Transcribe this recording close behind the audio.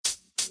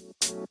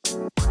Hey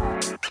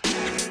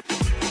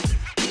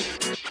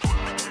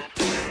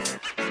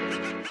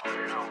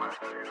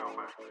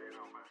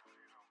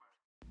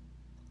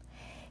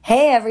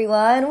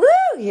everyone, woo,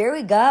 here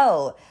we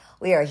go.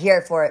 We are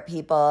here for it,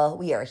 people.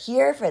 We are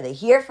here for the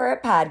Here For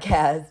It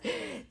podcast.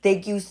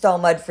 Thank you so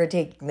much for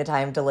taking the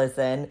time to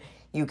listen.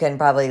 You can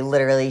probably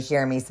literally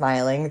hear me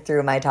smiling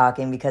through my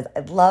talking because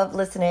I love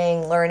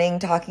listening, learning,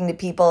 talking to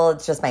people.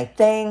 It's just my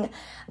thing.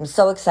 I'm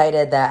so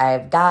excited that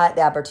I've got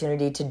the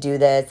opportunity to do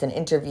this and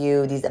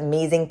interview these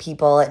amazing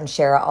people and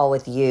share it all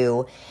with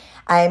you.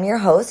 I am your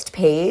host,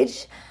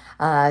 Paige.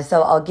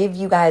 So I'll give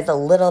you guys a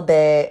little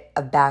bit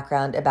of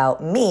background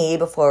about me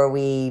before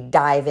we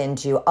dive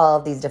into all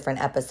of these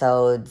different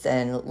episodes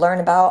and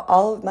learn about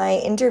all of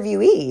my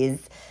interviewees.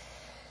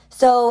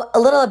 So a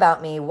little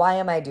about me. Why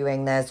am I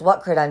doing this?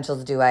 What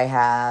credentials do I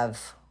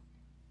have?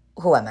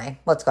 Who am I?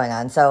 What's going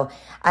on? So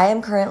I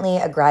am currently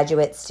a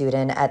graduate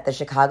student at the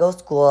Chicago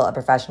School of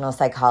Professional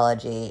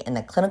Psychology in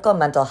the Clinical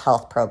Mental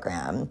Health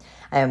Program.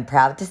 I am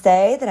proud to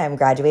say that I'm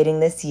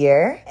graduating this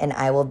year, and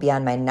I will be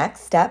on my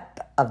next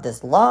step of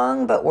this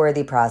long but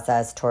worthy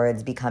process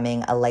towards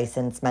becoming a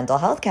licensed mental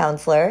health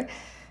counselor,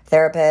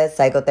 therapist,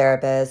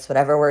 psychotherapist,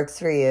 whatever works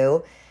for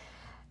you.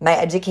 My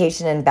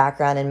education and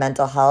background in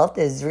mental health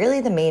is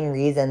really the main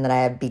reason that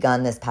I have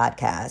begun this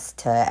podcast,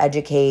 to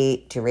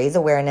educate, to raise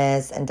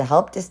awareness, and to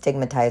help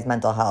destigmatize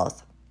mental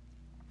health.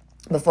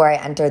 Before I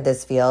entered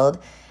this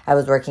field, I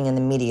was working in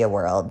the media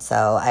world.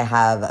 So I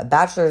have a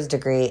bachelor's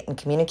degree in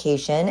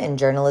communication and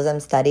journalism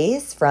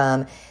studies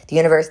from the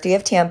University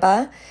of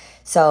Tampa.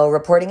 So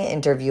reporting and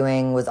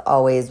interviewing was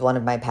always one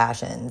of my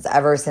passions.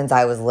 Ever since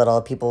I was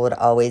little, people would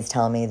always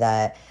tell me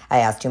that I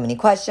asked too many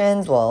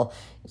questions. Well,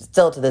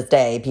 still to this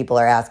day, people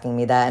are asking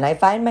me that. And I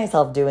find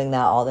myself doing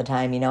that all the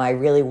time.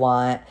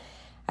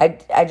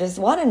 I just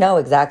want to know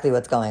exactly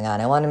what's going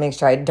on. I want to make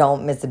sure I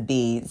don't miss a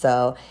beat.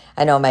 So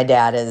I know my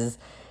dad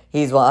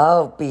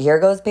here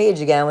goes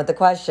Paige again with the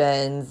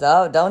questions.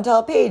 Oh, don't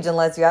tell Paige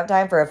unless you have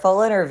time for a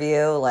full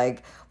interview.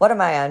 Like, what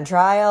am I on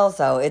trial?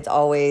 So it's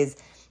always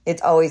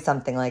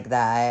something like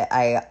that.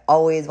 I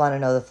always want to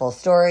know the full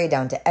story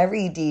down to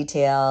every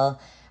detail.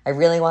 I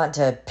really want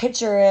to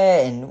picture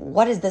it and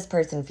what is this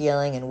person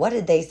feeling and what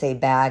did they say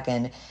back?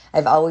 And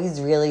I've always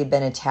really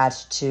been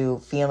attached to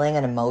feeling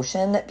an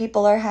emotion that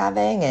people are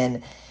having.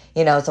 And,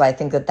 so I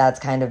think that that's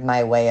kind of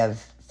my way of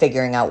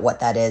figuring out what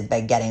that is by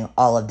getting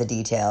all of the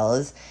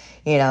details,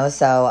 I've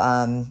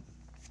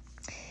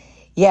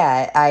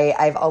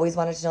always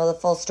wanted to know the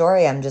full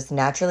story. I'm just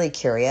naturally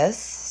curious.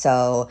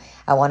 So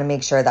I want to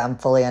make sure that I'm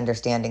fully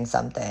understanding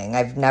something.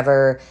 I've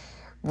never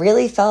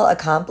really felt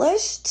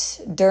accomplished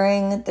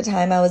during the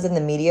time I was in the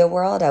media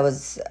world. I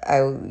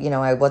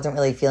wasn't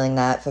really feeling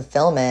that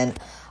fulfillment,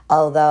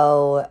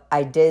 although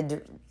I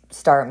did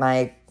start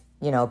my,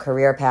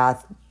 career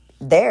path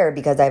there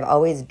because I've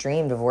always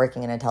dreamed of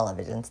working in a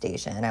television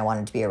station. I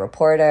wanted to be a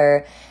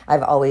reporter.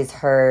 I've always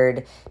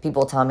heard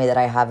people tell me that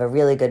I have a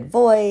really good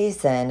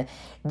voice, and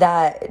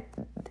that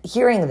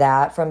hearing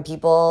that from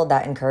people,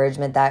 that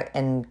encouragement, that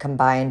and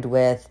combined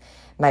with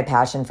my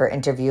passion for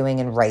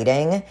interviewing and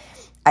writing,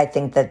 I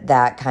think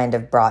that kind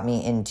of brought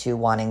me into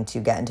wanting to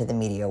get into the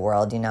media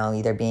world,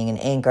 either being an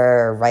anchor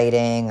or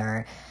writing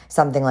or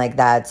something like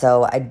that.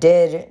 So I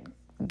did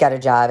get a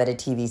job at a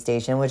TV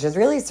station, which is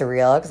really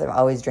surreal because I've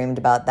always dreamed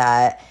about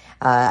that.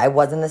 I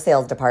was in the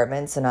sales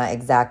department, so not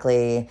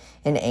exactly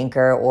an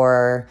anchor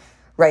or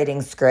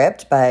writing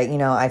script, but,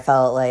 I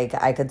felt like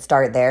I could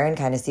start there and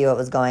kind of see what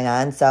was going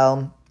on.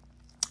 So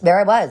there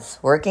I was,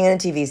 working in a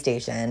TV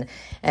station,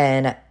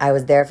 and I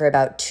was there for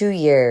about 2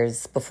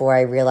 years before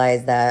I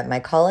realized that my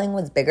calling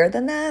was bigger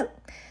than that.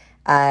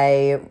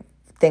 I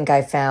think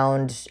I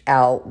found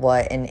out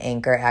what an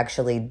anchor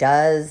actually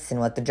does and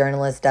what the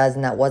journalist does,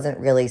 and that wasn't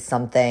really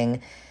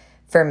something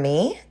for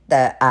me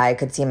that I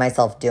could see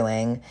myself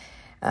doing.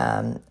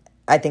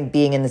 I think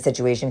being in the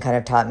situation kind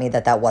of taught me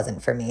that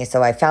wasn't for me.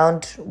 So I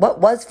found what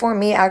was for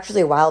me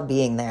actually while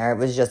being there. It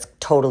was just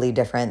totally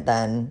different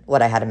than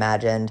what I had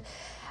imagined.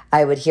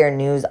 I would hear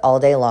news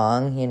all day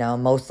long,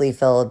 mostly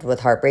filled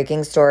with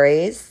heartbreaking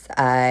stories.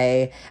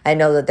 I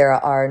know that there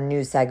are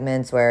news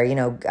segments where,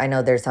 I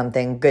know there's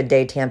something Good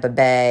Day Tampa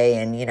Bay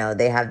and,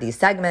 they have these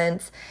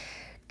segments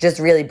just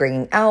really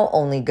bringing out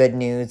only good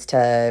news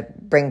to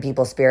bring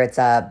people's spirits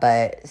up.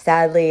 But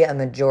sadly, a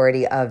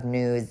majority of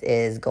news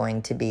is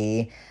going to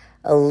be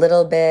a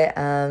little bit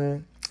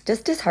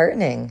just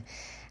disheartening,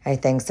 I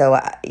think. So,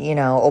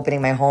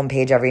 opening my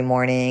homepage every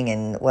morning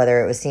and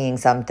whether it was seeing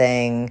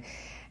something,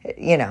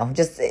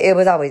 it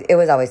was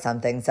always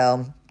something.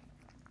 So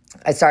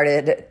I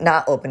started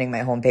not opening my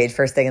homepage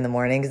first thing in the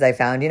morning because I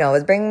found, it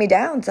was bringing me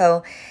down.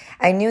 So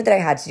I knew that I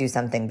had to do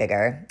something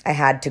bigger. I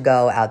had to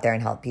go out there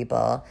and help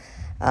people.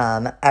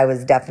 I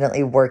was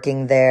definitely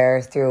working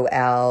there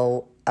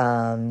throughout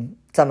some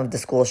of the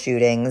school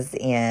shootings.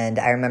 And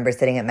I remember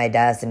sitting at my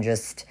desk and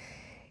just,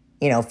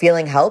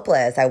 feeling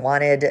helpless. I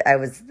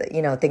was,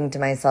 thinking to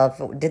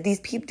myself, did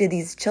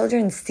these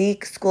children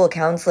seek school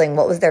counseling?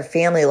 What was their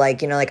family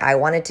like? I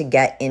wanted to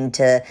get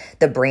into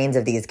the brains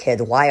of these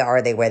kids. Why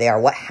are they where they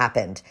are? What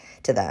happened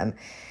to them?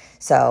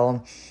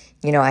 So,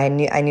 I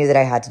knew that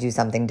I had to do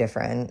something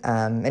different.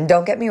 And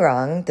don't get me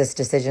wrong, this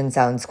decision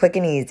sounds quick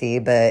and easy,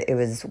 but it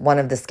was one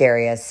of the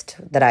scariest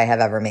that I have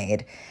ever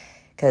made.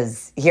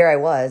 Because here I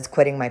was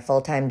quitting my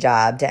full-time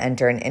job to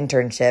enter an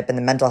internship in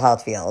the mental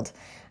health field.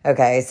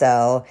 Okay,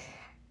 so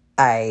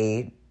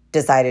I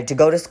decided to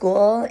go to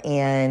school,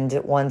 and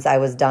once I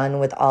was done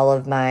with all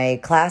of my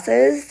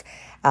classes,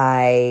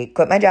 I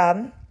quit my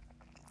job,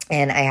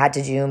 and I had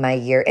to do my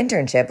year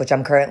internship, which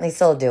I'm currently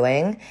still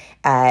doing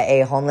at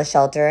a homeless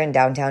shelter in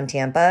downtown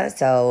Tampa,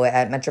 so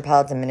at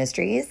Metropolitan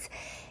Ministries.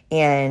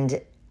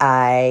 And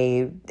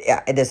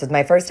this was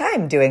my first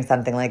time doing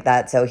something like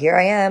that, so here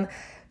I am,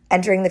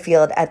 entering the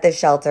field at this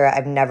shelter.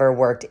 I've never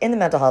worked in the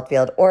mental health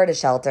field or at a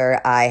shelter.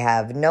 I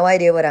have no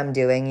idea what I'm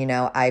doing.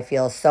 I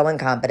feel so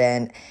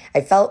incompetent. I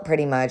felt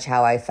pretty much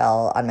how I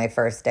felt on my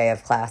first day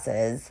of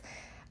classes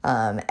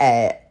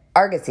at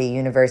Argosy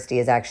University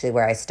is actually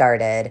where I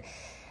started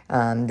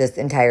this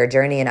entire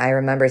journey. And I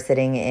remember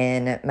sitting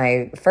in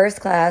my first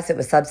class. It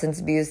was substance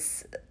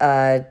abuse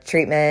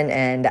treatment,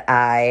 and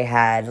I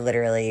had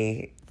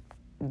literally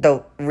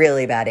the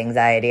really bad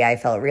anxiety.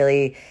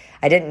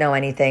 I didn't know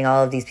anything.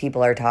 All of these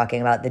people are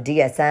talking about the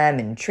DSM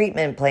and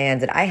treatment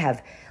plans, and I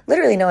have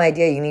literally no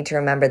idea. You need to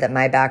remember that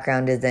my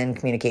background is in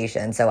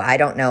communication, so I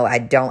don't know. I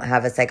don't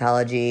have a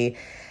psychology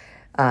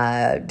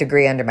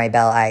degree under my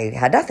belt. I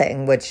had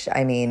nothing, which,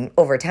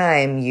 over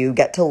time, you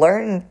get to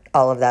learn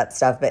all of that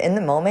stuff, but in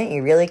the moment,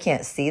 you really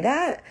can't see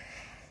that.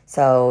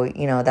 So,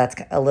 that's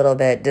a little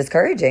bit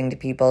discouraging to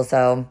people.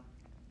 So,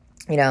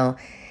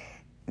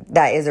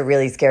 that is a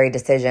really scary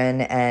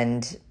decision,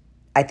 and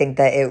I think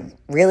that it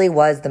really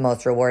was the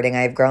most rewarding.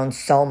 I've grown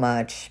so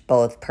much,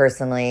 both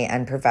personally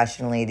and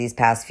professionally, these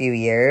past few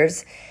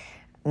years.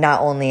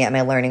 Not only am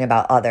I learning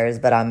about others,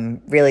 but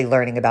I'm really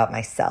learning about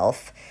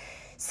myself.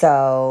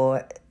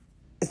 So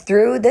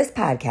through this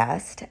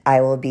podcast,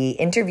 I will be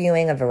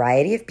interviewing a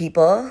variety of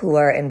people who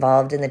are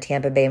involved in the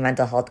Tampa Bay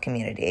mental health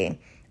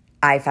community.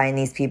 I find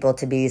these people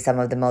to be some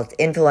of the most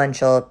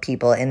influential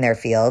people in their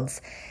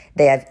fields.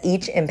 They have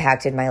each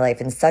impacted my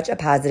life in such a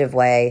positive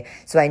way,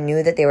 so I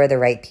knew that they were the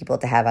right people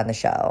to have on the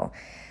show.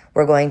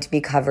 We're going to be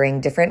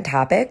covering different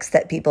topics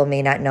that people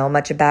may not know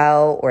much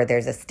about, or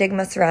there's a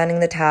stigma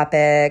surrounding the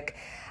topic.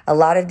 A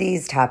lot of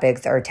these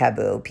topics are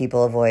taboo.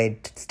 People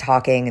avoid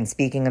talking and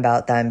speaking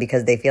about them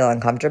because they feel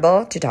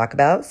uncomfortable to talk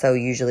about, so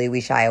usually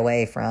we shy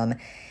away from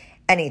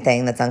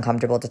anything that's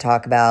uncomfortable to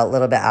talk about, a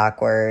little bit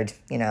awkward,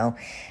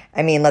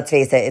 let's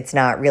face it, it's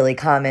not really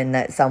common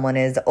that someone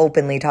is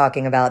openly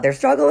talking about their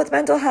struggle with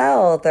mental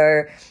health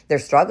or their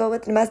struggle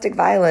with domestic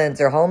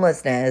violence or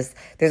homelessness.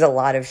 There's a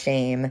lot of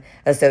shame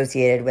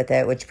associated with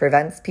it, which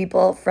prevents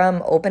people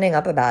from opening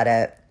up about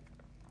it.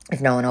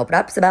 If no one opens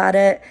up about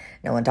it,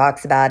 no one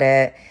talks about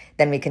it,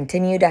 then we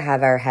continue to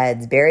have our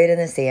heads buried in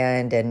the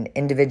sand, and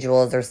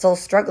individuals are still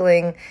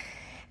struggling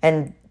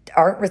and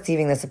aren't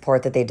receiving the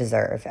support that they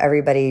deserve.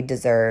 Everybody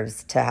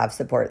deserves to have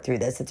support through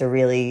this. It's a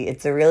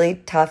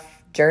really tough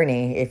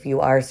journey if you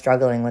are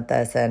struggling with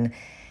this, and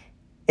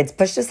it's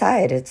pushed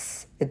aside.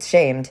 It's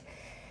shamed.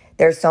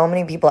 There's so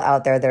many people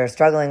out there that are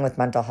struggling with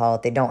mental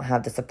health. They don't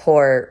have the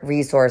support,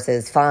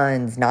 resources,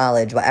 funds,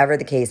 knowledge, whatever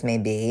the case may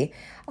be.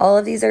 All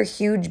of these are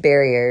huge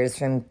barriers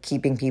from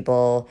keeping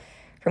people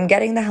from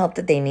getting the help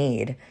that they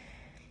need.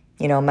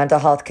 Mental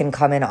health can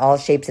come in all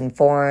shapes and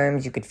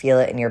forms. You could feel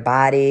it in your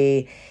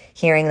body,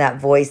 hearing that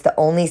voice that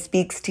only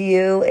speaks to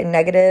you in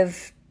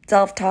negative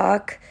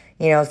self-talk.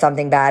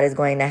 Something bad is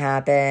going to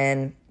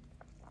happen.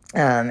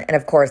 And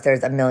of course,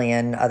 there's a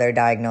million other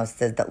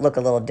diagnoses that look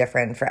a little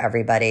different for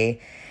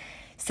everybody.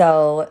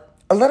 So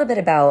a little bit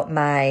about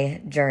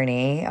my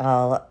journey.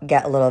 I'll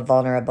get a little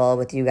vulnerable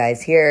with you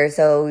guys here.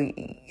 So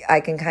I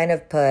can kind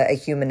of put a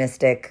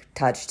humanistic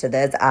touch to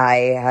this.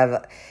 I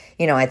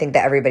think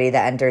that everybody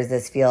that enters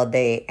this field,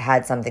 they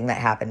had something that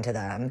happened to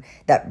them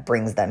that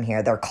brings them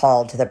here. They're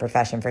called to the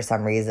profession for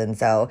some reason.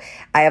 So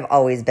I have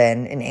always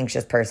been an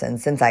anxious person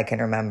since I can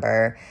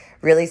remember,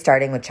 really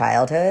starting with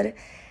childhood.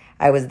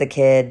 I was the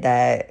kid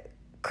that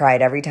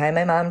cried every time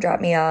my mom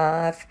dropped me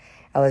off.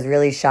 I was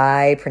really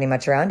shy pretty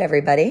much around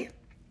everybody.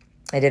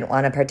 I didn't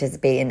want to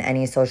participate in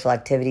any social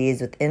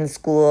activities within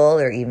school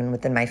or even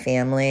within my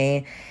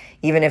family.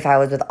 Even if I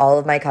was with all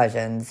of my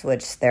cousins,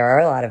 which there are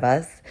a lot of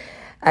us,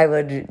 I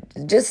would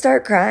just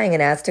start crying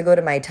and ask to go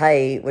to my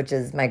tite, which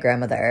is my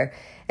grandmother,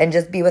 and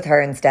just be with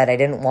her instead. I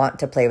didn't want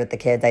to play with the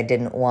kids. I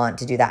didn't want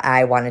to do that.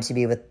 I wanted to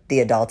be with the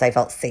adults. I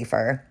felt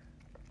safer.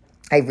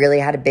 I really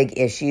had a big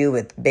issue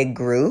with big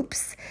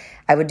groups.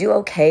 I would do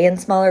okay in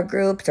smaller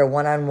groups or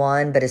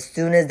one-on-one, but as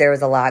soon as there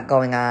was a lot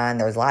going on,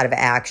 there was a lot of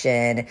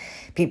action,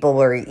 people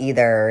were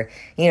either,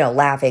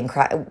 laughing,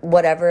 crying,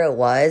 whatever it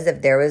was,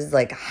 if there was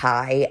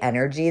high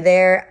energy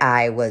there,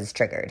 I was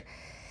triggered.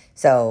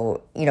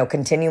 So,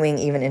 continuing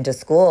even into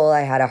school,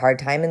 I had a hard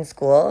time in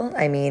school.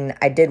 I mean,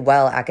 I did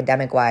well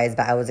academic wise,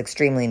 but I was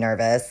extremely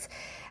nervous.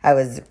 I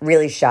was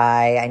really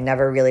shy. I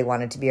never really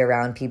wanted to be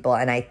around people.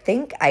 And I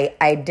think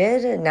I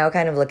did, now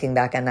kind of looking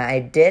back on that, I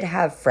did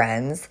have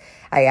friends.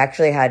 I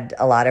actually had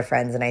a lot of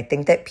friends, and I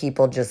think that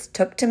people just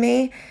took to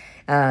me.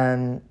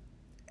 I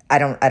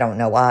don't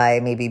know why,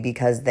 maybe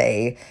because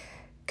they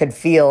could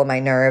feel my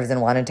nerves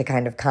and wanted to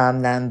kind of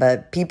calm them,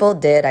 but people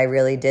did. I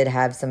really did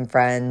have some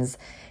friends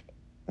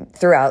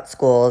throughout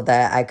school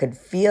that I could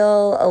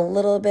feel a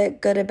little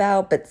bit good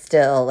about, but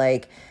still,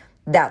 like,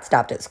 that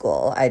stopped at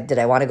school. Did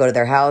I want to go to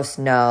their house?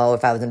 No.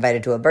 If I was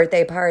invited to a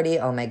birthday party,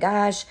 oh my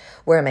gosh,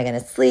 where am I going to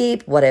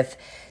sleep? What if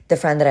the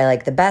friend that I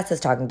like the best is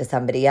talking to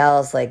somebody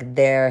else? Like,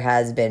 there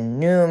has been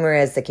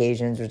numerous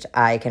occasions which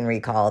I can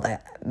recall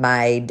that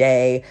my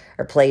day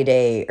or play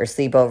day or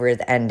sleepover is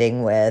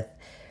ending with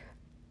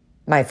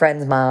my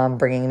friend's mom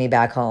bringing me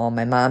back home,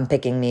 my mom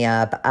picking me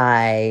up.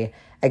 I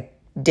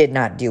did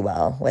not do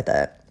well with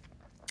it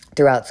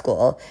throughout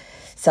school.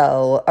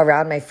 So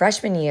around my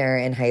freshman year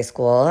in high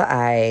school,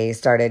 I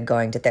started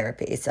going to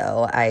therapy.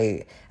 So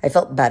I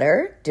felt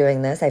better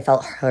doing this. I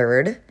felt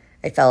heard.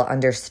 I felt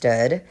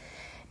understood.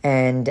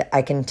 And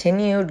I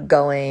continued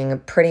going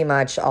pretty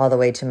much all the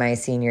way to my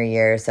senior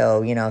year.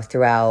 So,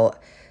 throughout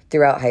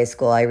high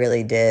school, I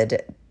really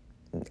did.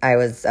 I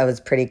was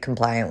pretty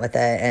compliant with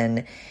it.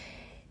 And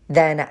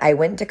then I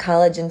went to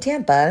college in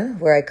Tampa,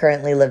 where I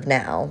currently live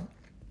now.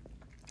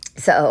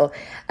 So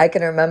I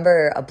can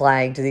remember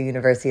applying to the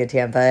University of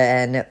Tampa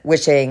and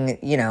wishing,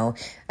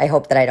 I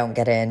hope that I don't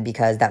get in,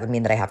 because that would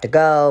mean that I have to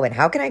go. And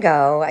how can I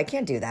go? I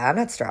can't do that. I'm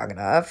not strong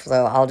enough.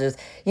 So I'll just,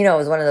 it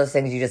was one of those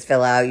things you just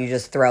fill out, you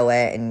just throw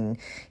it, and,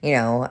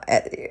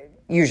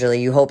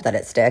 usually you hope that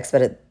it sticks.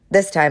 But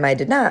this time I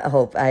did not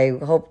hope. I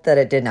hoped that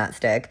it did not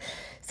stick.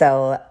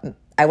 So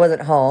I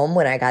wasn't home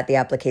when I got the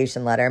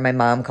application letter. My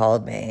mom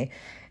called me.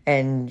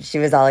 And she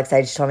was all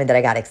excited. She told me that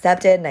I got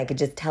accepted, and I could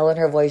just tell in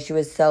her voice she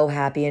was so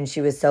happy and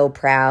she was so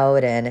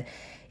proud. And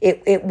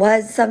it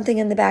was something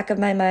in the back of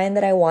my mind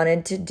that I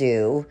wanted to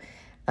do,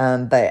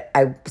 but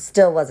I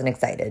still wasn't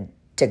excited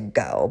to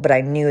go. But I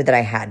knew that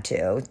I had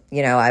to.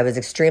 I was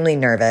extremely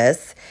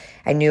nervous.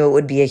 I knew it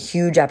would be a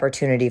huge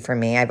opportunity for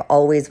me. I've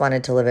always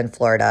wanted to live in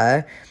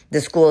Florida. The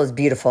school is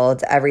beautiful.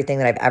 It's everything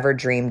that I've ever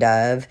dreamed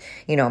of.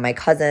 My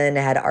cousin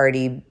had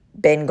already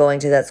been going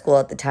to that school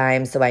at the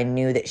time, so I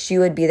knew that she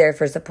would be there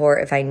for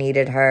support if I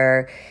needed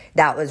her.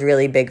 That was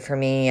really big for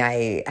me.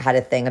 I had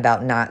a thing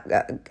about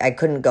I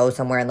couldn't go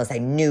somewhere unless I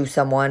knew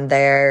someone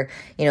there.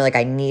 Like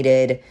I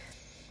needed,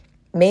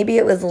 maybe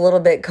it was a little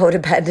bit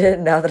codependent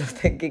now that I'm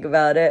thinking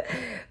about it.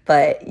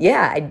 But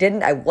yeah,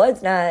 I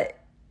was not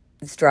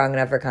strong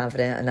enough or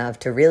confident enough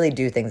to really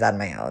do things on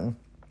my own.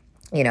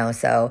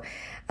 So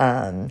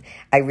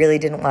I really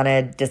didn't want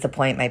to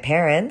disappoint my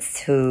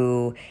parents,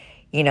 who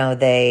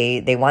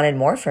they wanted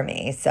more for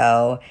me.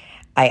 So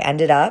I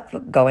ended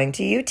up going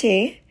to UT,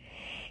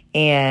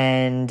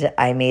 and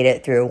I made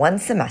it through one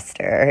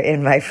semester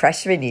in my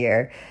freshman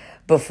year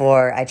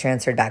before I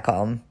transferred back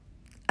home.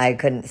 I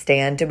couldn't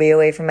stand to be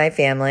away from my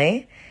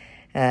family,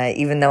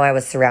 even though I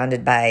was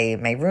surrounded by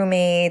my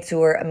roommates who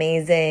were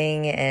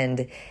amazing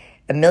and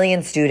a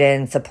million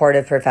students,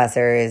 supportive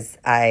professors.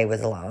 I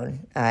was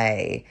alone.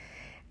 I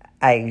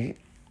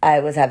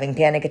was having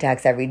panic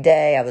attacks every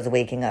day. I was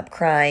waking up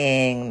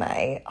crying.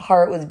 My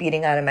heart was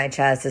beating out of my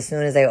chest as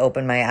soon as I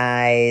opened my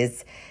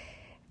eyes.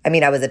 I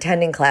mean, I was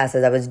attending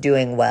classes. I was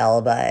doing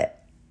well,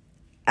 but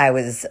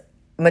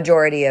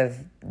majority of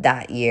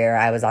that year,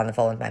 I was on the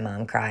phone with my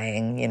mom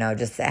crying,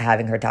 just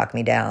having her talk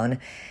me down.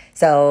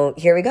 So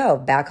here we go,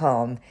 back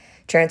home.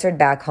 Transferred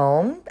back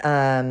home,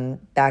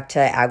 back to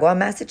Agawam,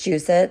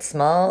 Massachusetts,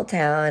 small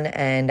town,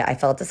 and I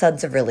felt a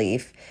sense of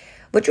relief,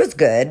 which was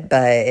good,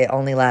 but it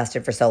only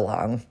lasted for so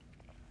long.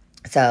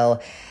 So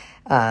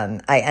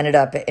I ended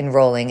up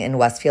enrolling in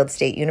Westfield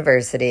State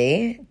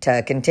University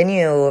to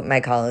continue my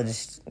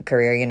college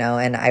career,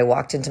 and I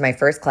walked into my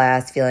first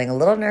class feeling a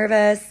little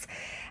nervous.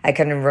 I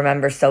can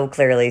remember so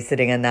clearly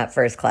sitting in that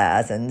first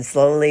class, and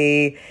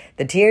slowly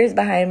the tears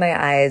behind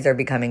my eyes are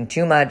becoming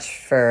too much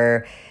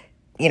for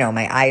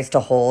my eyes to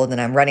hold, and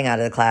I'm running out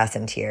of the class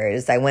in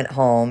tears. I went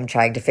home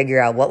trying to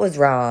figure out what was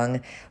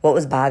wrong, what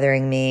was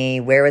bothering me,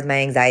 where was my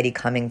anxiety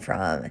coming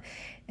from.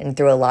 And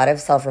through a lot of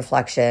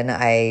self-reflection,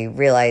 I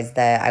realized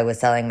that I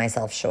was selling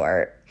myself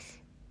short.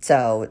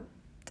 So,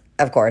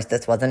 of course,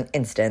 this wasn't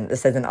instant.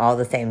 This isn't all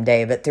the same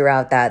day. But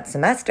throughout that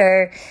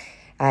semester,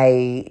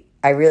 I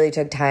really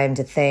took time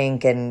to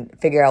think and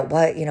figure out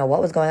what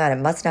was going on.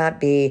 It must not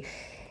be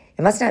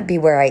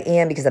where I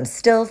am, because I'm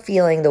still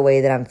feeling the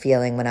way that I'm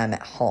feeling when I'm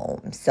at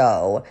home.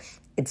 So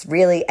it's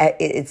like,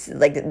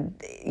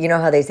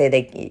 how they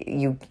say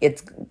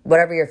it's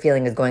whatever you're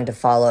feeling is going to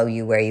follow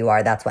you where you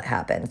are. That's what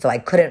happened. So I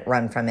couldn't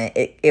run from it.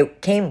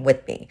 It came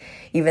with me.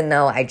 Even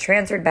though I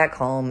transferred back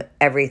home,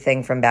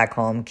 everything from back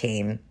home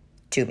came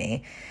to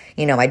me.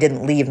 I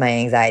didn't leave my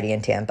anxiety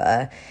in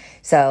Tampa.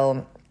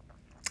 So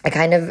I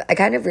kind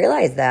of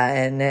realized that,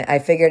 and I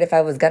figured if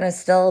I was going to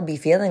still be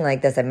feeling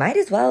like this, I might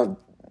as well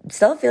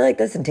still feel like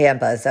this in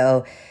Tampa.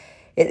 So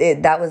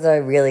that was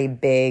a really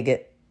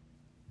big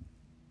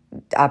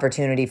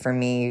opportunity for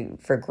me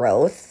for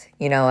growth.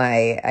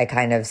 I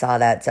kind of saw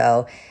that.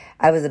 So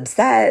I was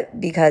upset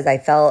because I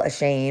felt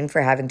ashamed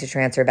for having to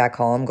transfer back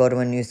home, go to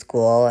a new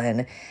school.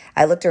 And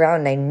I looked around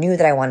and I knew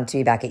that I wanted to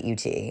be back at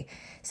UT.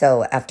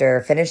 So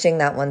after finishing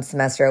that one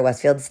semester at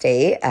Westfield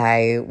State,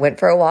 I went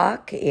for a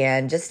walk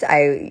and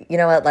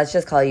let's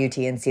just call UT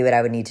and see what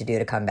I would need to do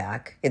to come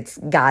back. It's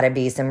gotta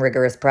be some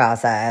rigorous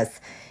process.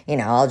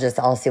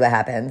 I'll see what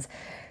happens.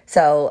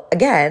 So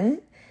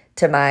again,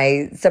 to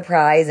my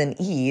surprise and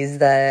ease,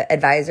 the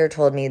advisor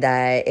told me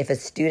that if a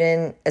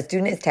student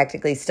is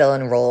technically still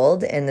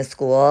enrolled in the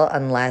school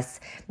unless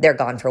they're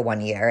gone for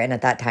 1 year. And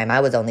at that time, I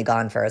was only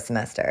gone for a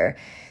semester.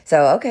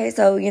 So, okay,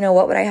 so,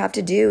 what would I have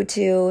to do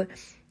to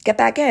get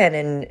back in?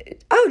 And,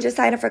 just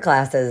sign up for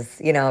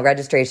classes.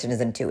 Registration is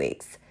in 2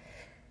 weeks.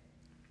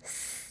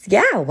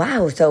 Yeah,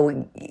 wow.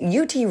 So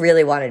UT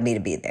really wanted me to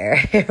be there.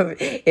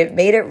 It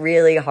made it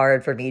really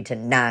hard for me to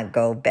not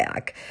go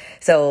back.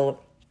 So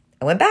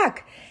I went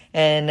back.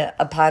 And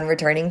upon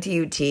returning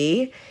to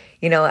UT,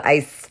 I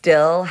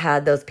still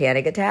had those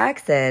panic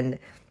attacks and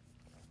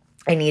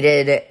I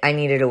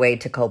needed a way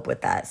to cope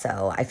with that.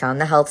 So I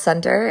found the health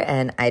center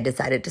and I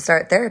decided to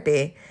start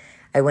therapy.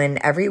 I went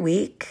every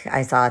week.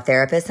 I saw a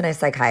therapist and a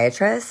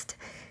psychiatrist.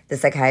 The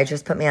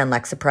psychiatrist put me on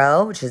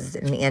Lexapro, which is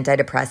an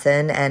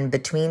antidepressant. And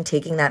between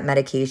taking that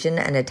medication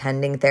and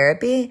attending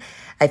therapy,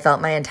 I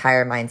felt my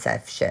entire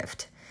mindset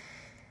shift.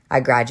 I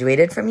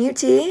graduated from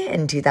UT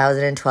in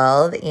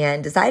 2012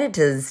 and decided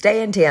to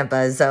stay in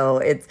Tampa. So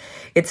it's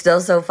still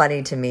so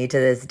funny to me to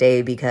this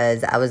day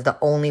because I was the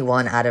only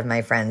one out of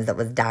my friends that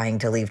was dying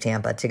to leave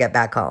Tampa to get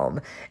back home.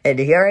 And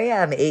here I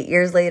am 8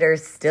 years later,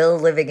 still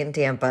living in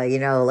Tampa,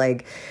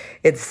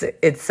 it's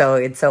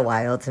so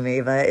wild to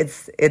me, but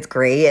it's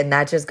great. And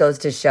that just goes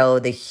to show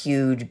the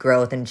huge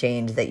growth and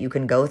change that you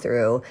can go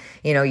through.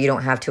 You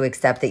don't have to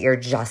accept that you're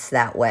just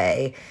that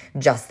way,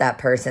 just that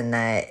person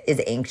that is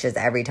anxious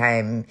every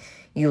time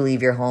you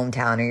leave your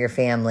hometown or your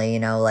family.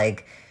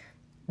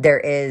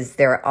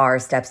 There are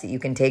steps that you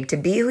can take to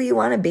be who you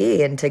want to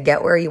be and to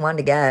get where you want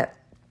to get.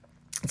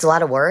 It's a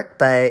lot of work,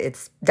 but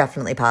it's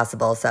definitely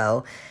possible.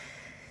 So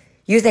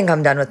you think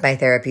I'm done with my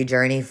therapy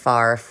journey?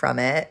 Far from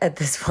it at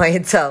this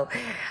point. So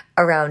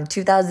around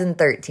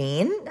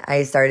 2013,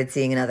 I started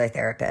seeing another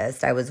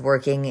therapist. I was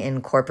working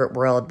in corporate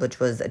world, which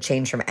was a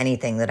change from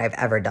anything that I've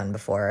ever done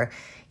before.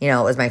 It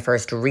was my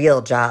first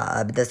real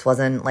job. This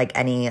wasn't like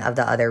any of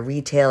the other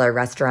retail or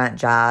restaurant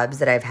jobs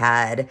that I've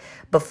had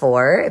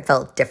before. It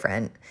felt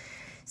different.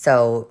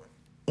 So,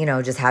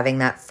 just having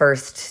that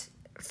first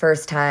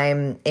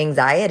time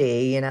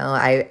anxiety,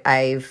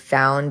 I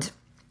found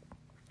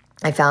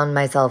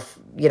myself,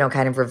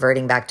 kind of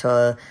reverting back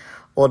to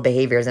old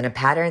behaviors. And a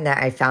pattern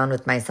that I found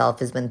with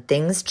myself is when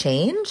things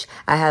change,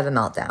 I have a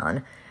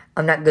meltdown.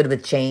 I'm not good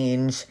with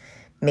change.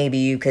 Maybe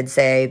you could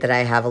say that I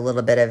have a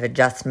little bit of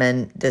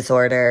adjustment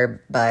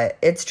disorder, but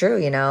it's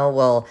true,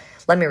 Well,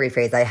 let me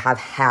rephrase. I have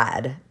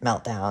had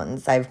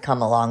meltdowns. I've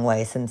come a long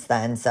way since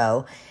then.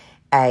 So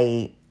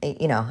I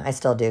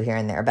still do here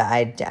and there, but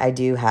I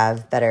do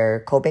have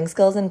better coping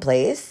skills in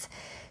place.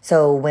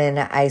 So when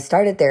I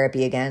started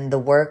therapy again, the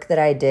work that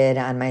I did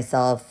on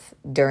myself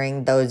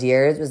during those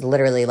years was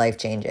literally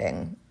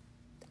life-changing.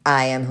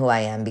 I am who I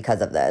am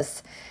because of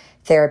this.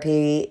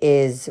 Therapy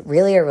is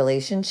really a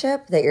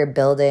relationship that you're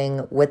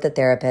building with the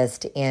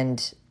therapist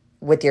and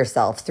with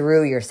yourself,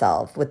 through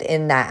yourself.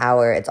 Within that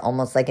hour, it's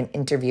almost like an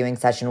interviewing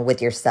session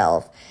with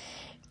yourself.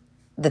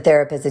 The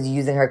therapist is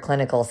using her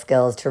clinical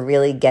skills to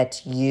really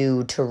get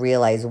you to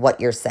realize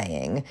what you're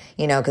saying,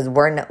 because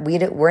we're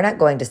not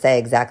going to say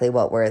exactly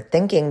what we're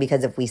thinking,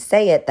 because if we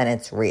say it, then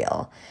it's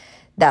real.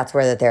 That's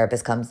where the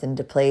therapist comes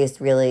into place,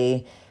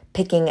 really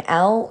picking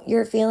out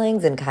your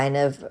feelings and kind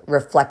of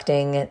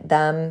reflecting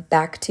them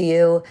back to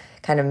you,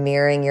 kind of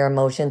mirroring your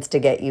emotions to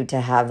get you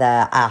to have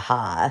that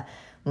aha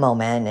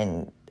moment.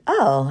 And,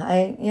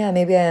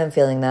 maybe I am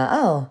feeling that.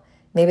 Oh,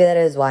 maybe that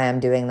is why I'm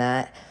doing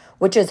that,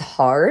 which is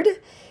hard.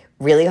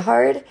 Really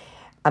hard.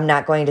 I'm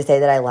not going to say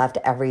that I left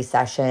every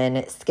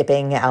session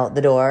skipping out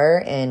the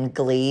door in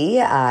glee.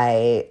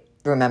 I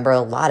remember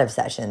a lot of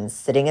sessions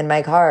sitting in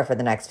my car for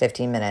the next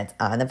 15 minutes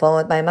on the phone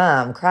with my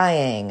mom,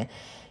 crying.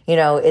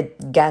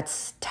 It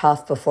gets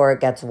tough before it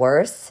gets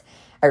worse.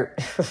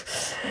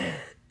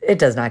 It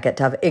does not get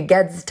tough. It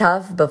gets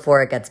tough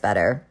before it gets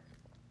better.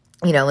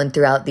 And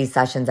throughout these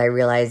sessions, I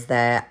realized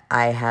that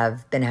I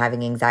have been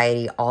having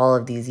anxiety all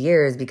of these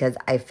years because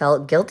I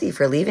felt guilty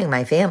for leaving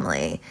my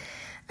family.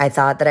 I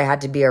thought that I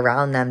had to be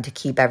around them to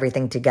keep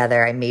everything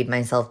together. I made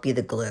myself be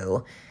the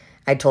glue.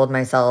 I told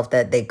myself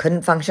that they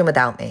couldn't function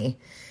without me.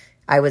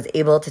 I was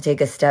able to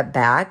take a step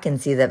back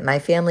and see that my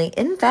family,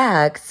 in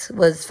fact,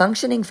 was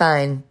functioning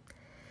fine.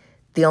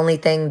 The only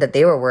thing that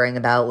they were worrying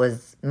about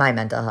was my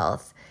mental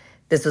health.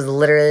 This was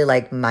literally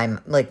like my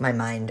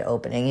mind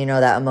opening.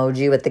 That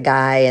emoji with the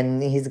guy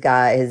and he's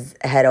got his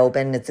head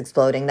open, it's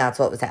exploding. That's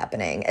what was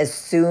happening. As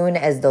soon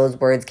as those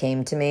words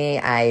came to me,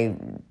 I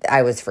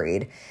was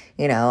freed,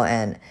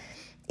 and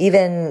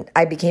even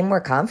I became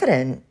more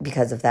confident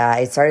because of that.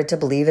 I started to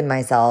believe in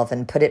myself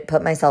and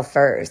put myself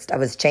first. I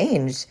was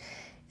changed.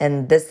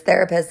 And this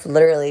therapist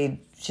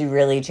literally, she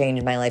really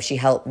changed my life. She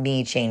helped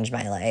me change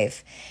my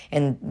life.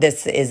 And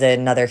this is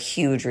another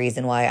huge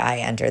reason why I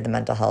entered the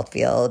mental health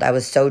field. I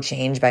was so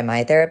changed by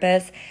my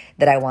therapist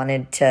that I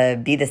wanted to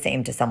be the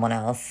same to someone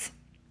else.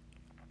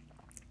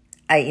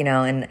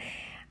 And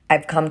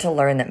I've come to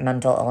learn that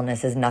mental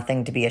illness is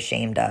nothing to be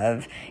ashamed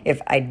of.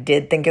 If I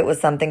did think it was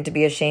something to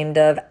be ashamed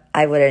of,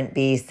 I wouldn't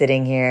be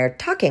sitting here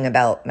talking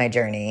about my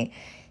journey.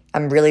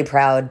 I'm really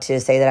proud to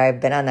say that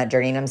I've been on that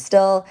journey, and I'm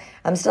still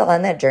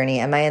on that journey.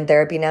 Am I in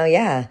therapy now?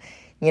 Yeah.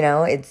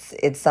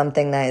 It's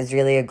something that is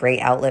really a great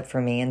outlet for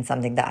me and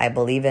something that I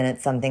believe in.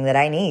 It's something that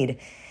I need.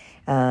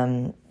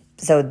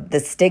 So the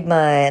stigma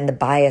and the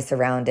bias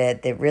around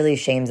it, that really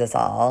shames us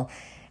all.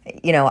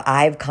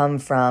 I've come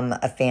from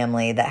a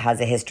family that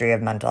has a history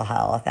of mental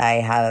health. I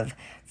have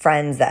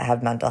friends that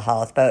have mental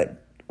health,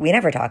 but we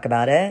never talk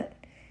about it.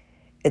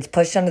 It's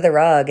pushed under the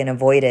rug and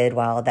avoided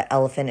while the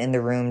elephant in the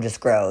room just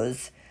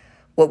grows.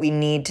 What we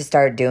need to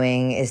start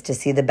doing is to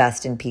see the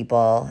best in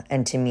people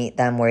and to meet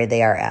them where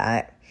they are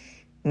at.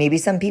 Maybe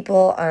some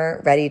people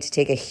aren't ready to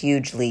take a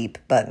huge leap,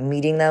 but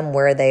meeting them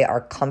where they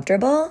are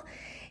comfortable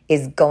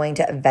is going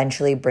to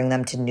eventually bring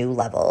them to new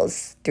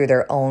levels through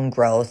their own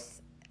growth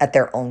at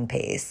their own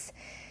pace.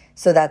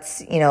 So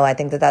that's, I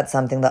think that that's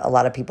something that a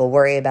lot of people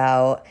worry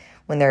about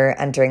when they're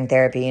entering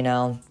therapy.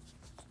 I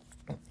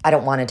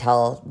don't want to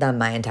tell them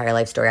my entire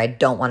life story. I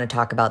don't want to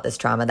talk about this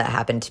trauma that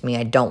happened to me.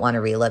 I don't want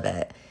to relive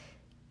it.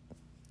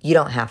 You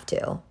don't have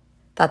to.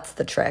 That's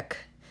the trick.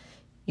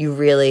 You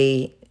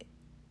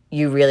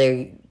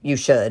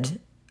should.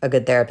 A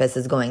good therapist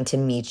is going to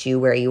meet you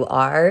where you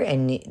are,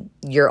 and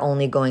you're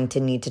only going to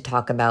need to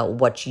talk about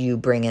what you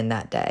bring in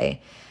that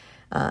day.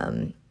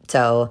 That's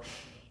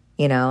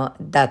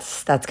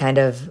kind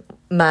of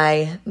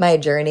my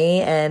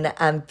journey, and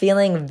I'm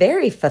feeling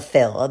very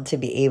fulfilled to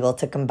be able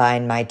to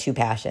combine my two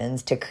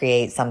passions to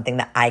create something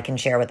that I can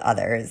share with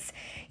others.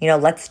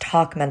 Let's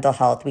talk mental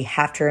health. We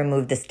have to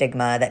remove the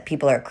stigma that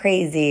people are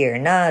crazy or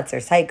nuts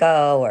or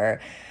psycho or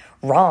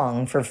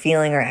wrong for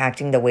feeling or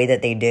acting the way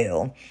that they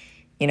do.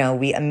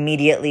 We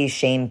immediately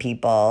shame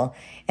people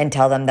and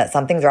tell them that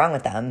something's wrong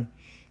with them.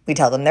 We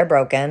tell them they're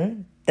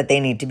broken, that they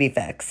need to be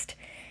fixed.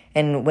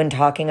 And when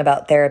talking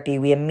about therapy,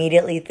 we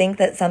immediately think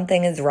that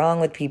something is wrong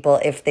with people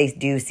if they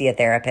do see a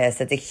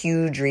therapist. It's a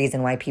huge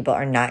reason why people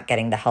are not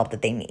getting the help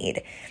that they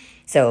need.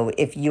 So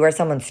if you are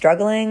someone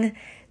struggling,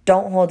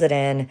 don't hold it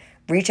in.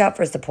 Reach out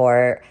for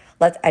support.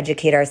 Let's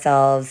educate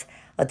ourselves.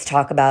 Let's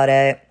talk about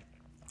it.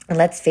 And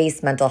let's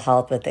face mental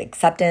health with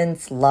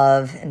acceptance,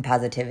 love, and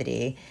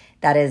positivity.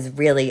 That is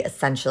really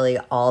essentially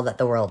all that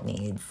the world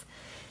needs.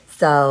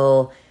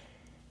 So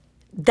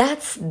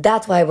that's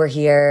why we're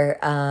here.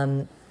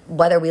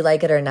 Whether we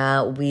like it or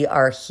not, we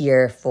are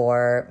here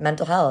for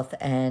mental health.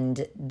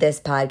 And this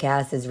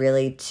podcast is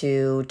really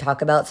to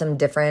talk about some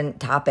different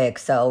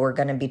topics. So we're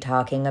going to be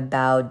talking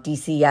about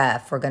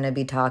DCF. We're going to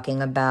be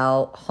talking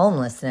about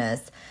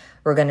homelessness.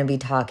 We're going to be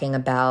talking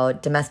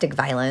about domestic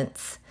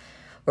violence.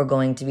 We're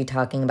going to be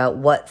talking about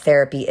what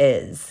therapy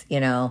is,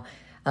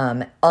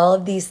 all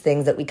of these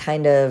things that we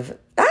kind of,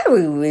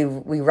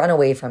 we run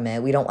away from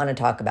it. We don't want to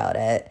talk about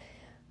it.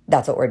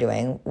 That's what we're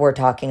doing. We're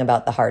talking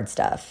about the hard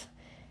stuff.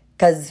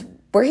 Because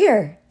we're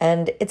here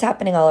and it's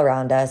happening all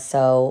around us.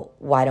 So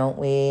why don't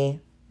we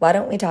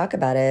talk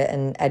about it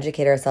and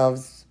educate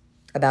ourselves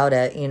about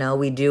it?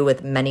 We do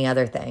with many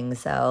other things.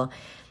 So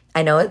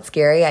I know it's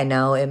scary. I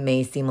know it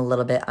may seem a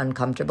little bit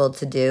uncomfortable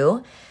to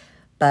do,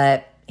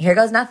 but here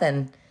goes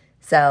nothing.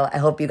 So I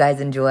hope you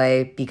guys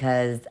enjoy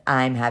because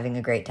I'm having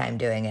a great time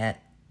doing it.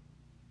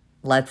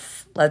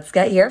 Let's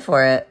get here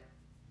for it.